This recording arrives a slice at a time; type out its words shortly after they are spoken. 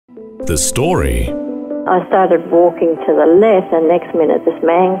The story. I started walking to the left, and next minute this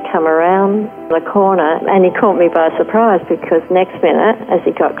man come around the corner, and he caught me by surprise because next minute, as he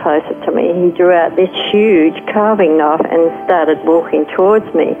got closer to me, he drew out this huge carving knife and started walking towards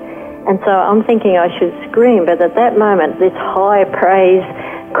me. And so I'm thinking I should scream, but at that moment this high praise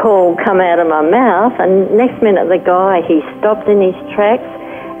call come out of my mouth, and next minute the guy, he stopped in his tracks.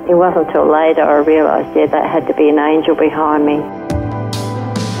 It wasn't until later I realised, that had to be an angel behind me.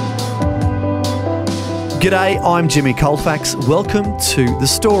 G'day, I'm Jimmy Colefax. Welcome to The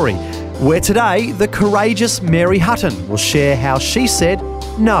Story, where today the courageous Mary Hutton will share how she said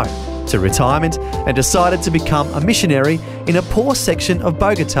no to retirement and decided to become a missionary in a poor section of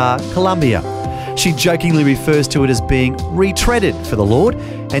Bogota, Colombia. She jokingly refers to it as being retreaded for the Lord,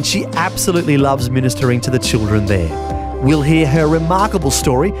 and she absolutely loves ministering to the children there. We'll hear her remarkable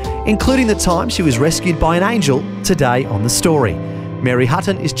story, including the time she was rescued by an angel, today on The Story. Mary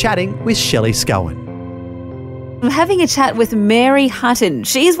Hutton is chatting with Shelley Scowen. I'm having a chat with Mary Hutton.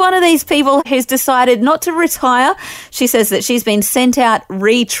 She's one of these people who's decided not to retire. She says that she's been sent out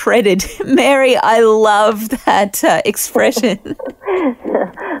retreaded. Mary, I love that expression.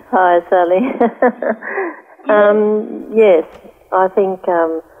 Hi, Sally. Yes, I think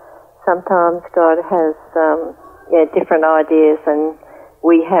sometimes God has different ideas than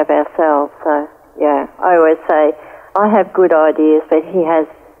we have ourselves. So, I always say I have good ideas, but he has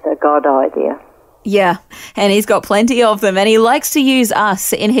the God idea. Yeah, and he's got plenty of them, and he likes to use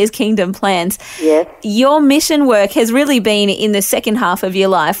us in his kingdom plans. Yes. Your mission work has really been in the second half of your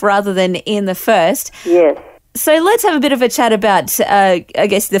life rather than in the first. Yes. So let's have a bit of a chat about,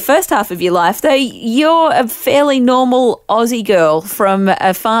 the first half of your life. Though you're a fairly normal Aussie girl from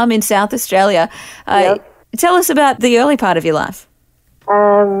a farm in South Australia. Yep. Tell us about the early part of your life.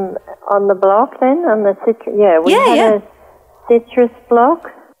 On the block then, on the citrus, we had a citrus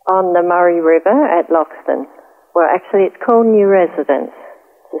block on the Murray River at Loxton. Well, actually, it's called New Residence,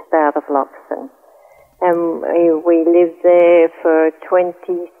 just out of Loxton. And we lived there for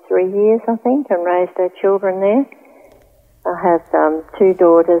 23 years, I think, and raised our children there. I have two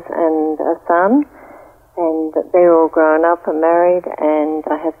daughters and a son, and they're all grown up and married, and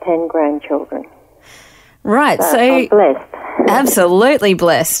I have 10 grandchildren. Right, so I'm blessed. Absolutely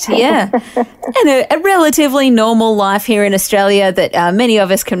blessed, yeah. And a relatively normal life here in Australia that many of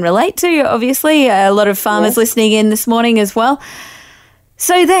us can relate to, obviously. A lot of farmers listening in this morning as well.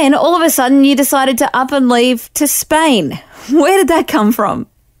 So then, all of a sudden, you decided to up and leave to Spain. Where did that come from?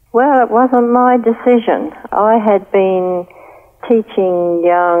 Well, it wasn't my decision. I had been teaching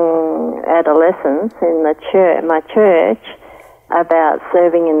young adolescents in my church about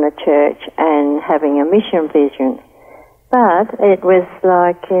serving in the church and having a mission vision. But it was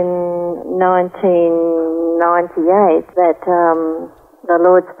like in 1998 that the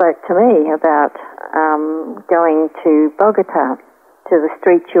Lord spoke to me about going to Bogota, to the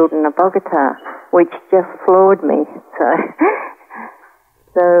street children of Bogota, which just floored me. So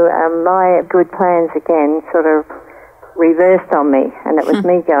my good plans again sort of reversed on me, and it was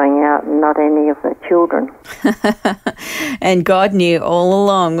me going out and not any of the children. And God knew all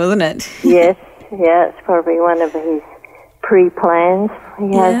along, wasn't it? Yes, it's probably one of his pre-plans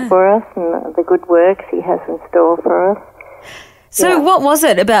he has for us and the good works he has in store for us. So what was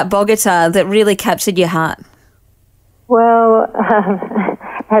it about Bogota that really captured your heart? Well,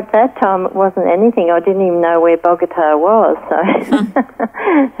 at that time it wasn't anything. I didn't even know where Bogota was, so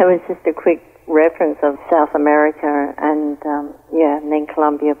it was just a quick reference of South America and then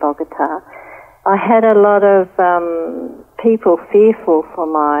Colombia, Bogota. I had a lot of people fearful for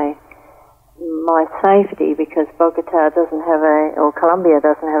my safety because Bogota doesn't have Colombia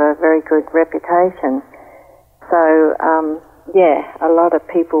doesn't have a very good reputation. So, a lot of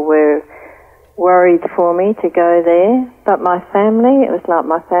people were worried for me to go there. But my family, it was like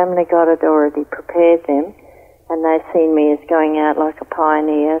my family, God had already prepared them, and they'd seen me as going out like a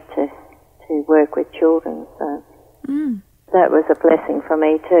pioneer to work with children. So that was a blessing for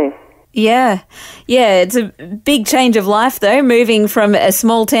me too. Yeah, it's a big change of life though, moving from a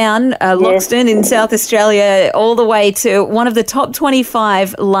small town, Loxton in South Australia, all the way to one of the top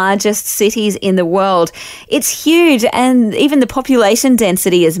 25 largest cities in the world. It's huge, and even the population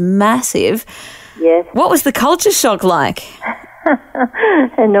density is massive. Yes. What was the culture shock like?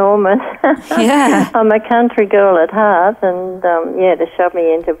 Enormous. Yeah. I'm a country girl at heart, and to shove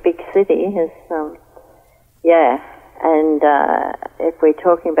me into a big city is, And if we're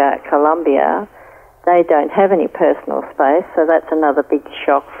talking about Colombia, they don't have any personal space, so that's another big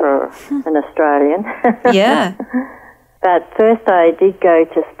shock for an Australian. Yeah. But first I did go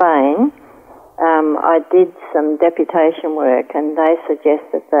to Spain I did some deputation work, and they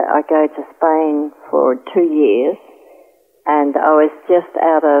suggested that I go to Spain for 2 years, and I was just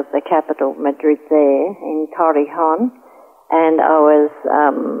out of the capital, Madrid there, in Torrejon, and I was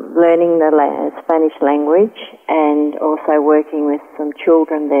learning the Spanish language and also working with some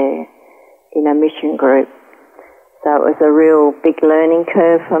children there in a mission group. So it was a real big learning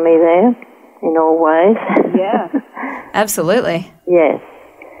curve for me there in all ways. Yeah, absolutely. Yes.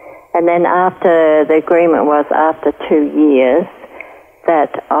 And then after the agreement was after 2 years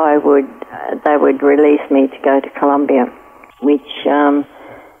that they would release me to go to Colombia, which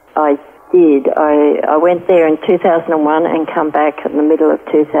I did. I went there in 2001 and come back in the middle of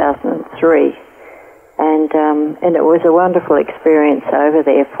 2003. And it was a wonderful experience over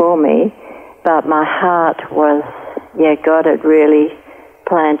there for me. But my heart was, God had really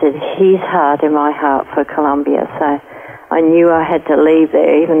planted his heart in my heart for Colombia. So I knew I had to leave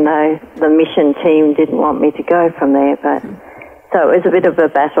there, even though the mission team didn't want me to go from there. But so it was a bit of a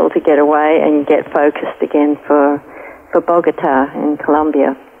battle to get away and get focused again for Bogota in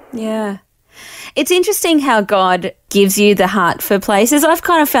Colombia. Yeah. It's interesting how God gives you the heart for places. I've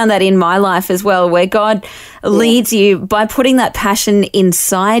kind of found that in my life as well, where God leads you by putting that passion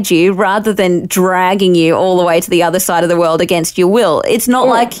inside you rather than dragging you all the way to the other side of the world against your will. It's not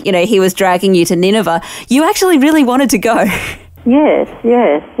like, he was dragging you to Nineveh. You actually really wanted to go. Yes,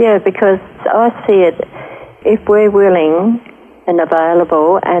 because I see it, if we're willing and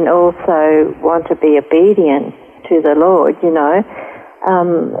available and also want to be obedient to the Lord,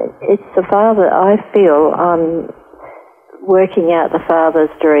 it's the Father. I feel I'm working out the Father's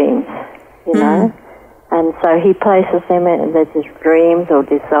dreams, and so He places them in the dreams or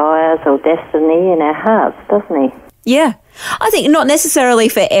desires or destiny in our hearts, doesn't He? Yeah. I think not necessarily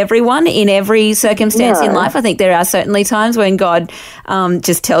for everyone in every circumstance in life. I think there are certainly times when God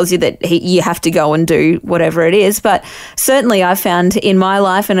just tells you that you have to go and do whatever it is. But certainly I found in my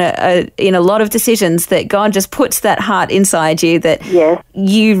life and in a lot of decisions that God just puts that heart inside you that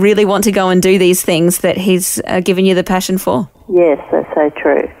you really want to go and do these things that He's given you the passion for. Yes, that's so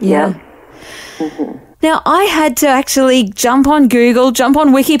true. Yeah. Mm-hmm. Now, I had to actually jump on Google, jump on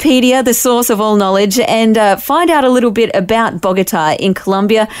Wikipedia, the source of all knowledge, and find out a little bit about Bogota in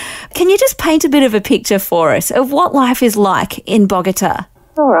Colombia. Can you just paint a bit of a picture for us of what life is like in Bogota?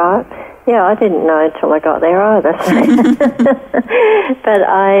 All right. Yeah, I didn't know until I got there either. But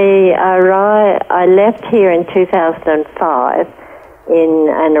I left here in 2005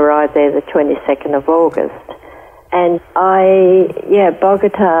 and arrived there the 22nd of August. And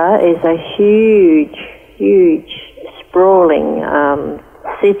Bogota is a huge, sprawling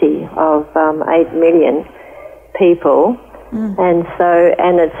city of 8 million people.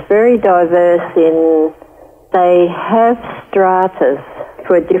 And it's very diverse in, they have stratas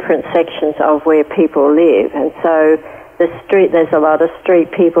for different sections of where people live. And so there's a lot of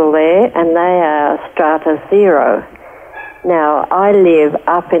street people there, and they are strata 0. Now, I live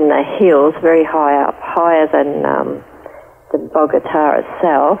up in the hills, very high up, higher than the Bogota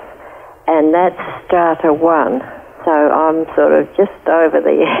itself, and that's strata 1. So I'm sort of just over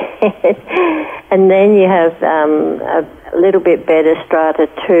the edge. And then you have a little bit better strata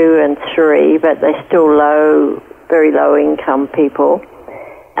 2 and 3, but they're still very low income people.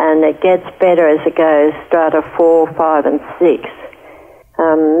 And it gets better as it goes, strata 4, 5 and 6.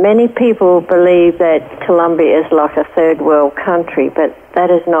 Many people believe that Colombia is like a third world country, but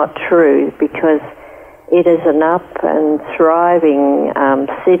that is not true because it is an up and thriving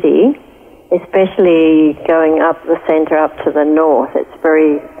city, especially going up the centre up to the north. It's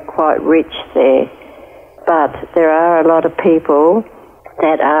quite rich there. But there are a lot of people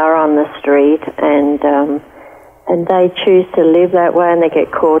that are on the street and they choose to live that way, and they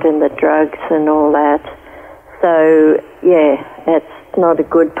get caught in the drugs and all that. So, it's not a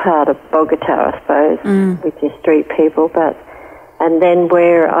good part of Bogota, I suppose, with your street people. And then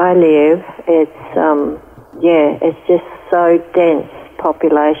where I live, it's just so dense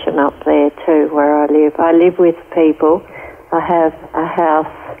population up there too, where I live. I live with people. I have a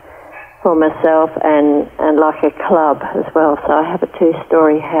house for myself and like a club as well, so I have a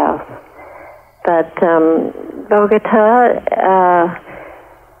 2-story house. But Bogota,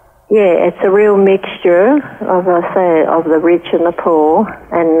 it's a real mixture, of the rich and the poor,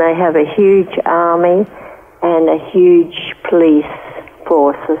 and they have a huge army and a huge police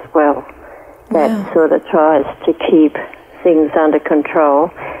force as well that sort of tries to keep things under control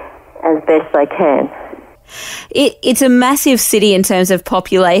as best they can. It's a massive city in terms of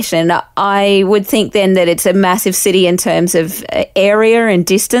population. I would think then that it's a massive city in terms of area and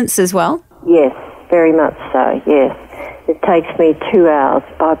distance as well? Yes, very much so, yes. It takes me 2 hours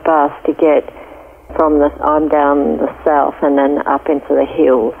by bus to get I'm down the south and then up into the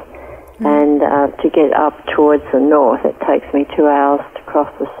hills. And to get up towards the north, it takes me 2 hours to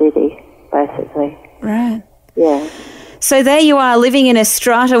cross the city, basically. Right. Yeah. So there you are, living in a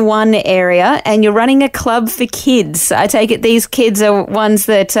Strata 1 area, and you're running a club for kids. I take it these kids are ones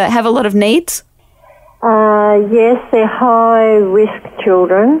that have a lot of needs? Yes, they're high-risk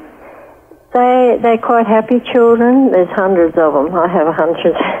children. They're quite happy children. There's hundreds of them. I have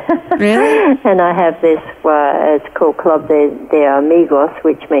hundreds. Really? And I have this, it's called Club de Amigos,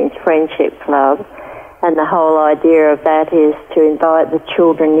 which means friendship club. And the whole idea of that is to invite the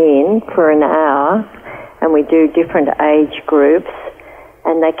children in for an hour, and we do different age groups,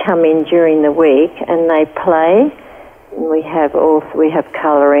 and they come in during the week and they play. And we have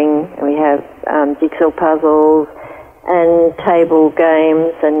colouring, and we have jigsaw puzzles, and table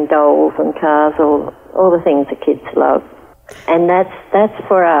games and dolls and cars, all the things the kids love. And that's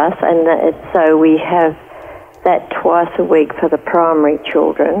for us, and so we have that twice a week for the primary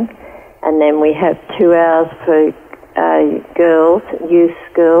children, and then we have 2 hours for girls, youth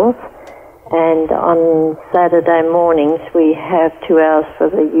girls, and on Saturday mornings we have 2 hours for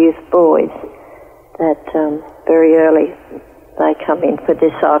the youth boys. That very early they come in for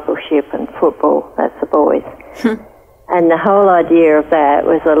discipleship and football. That's the boys. And the whole idea of that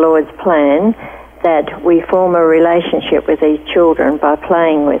was the Lord's plan, that we form a relationship with these children by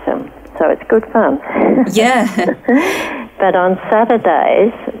playing with them. So it's good fun. Yeah. But on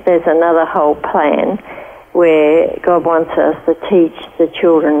Saturdays, there's another whole plan where God wants us to teach the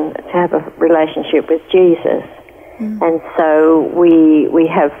children to have a relationship with Jesus. And so we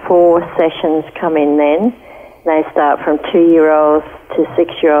have 4 sessions come in then. They start from 2-year-olds to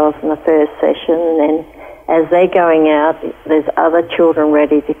 6-year-olds in the first session, and then as they're going out, there's other children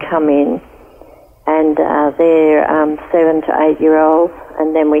ready to come in, and they're 7 to 8-year-olds,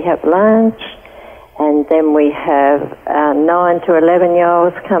 and then we have lunch, and then we have 9 to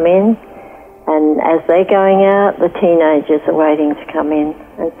 11-year-olds come in, and as they're going out, the teenagers are waiting to come in.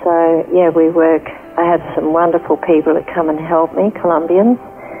 And so, yeah, we work. I have some wonderful people that come and help me, Colombians,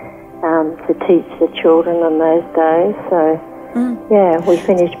 to teach the children on those days. So, yeah, we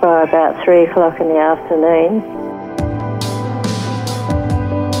finish by about 3 o'clock in the afternoon.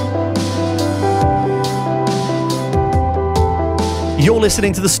 You're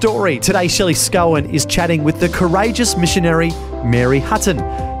listening to The Story. Today, Shelley Scowen is chatting with the courageous missionary Mary Hutton,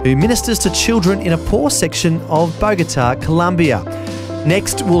 who ministers to children in a poor section of Bogota, Colombia.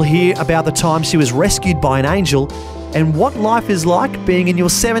 Next, we'll hear about the time she was rescued by an angel and what life is like being in your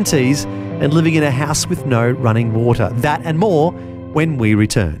 70s and living in a house with no running water. That and more when we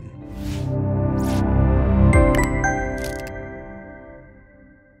return.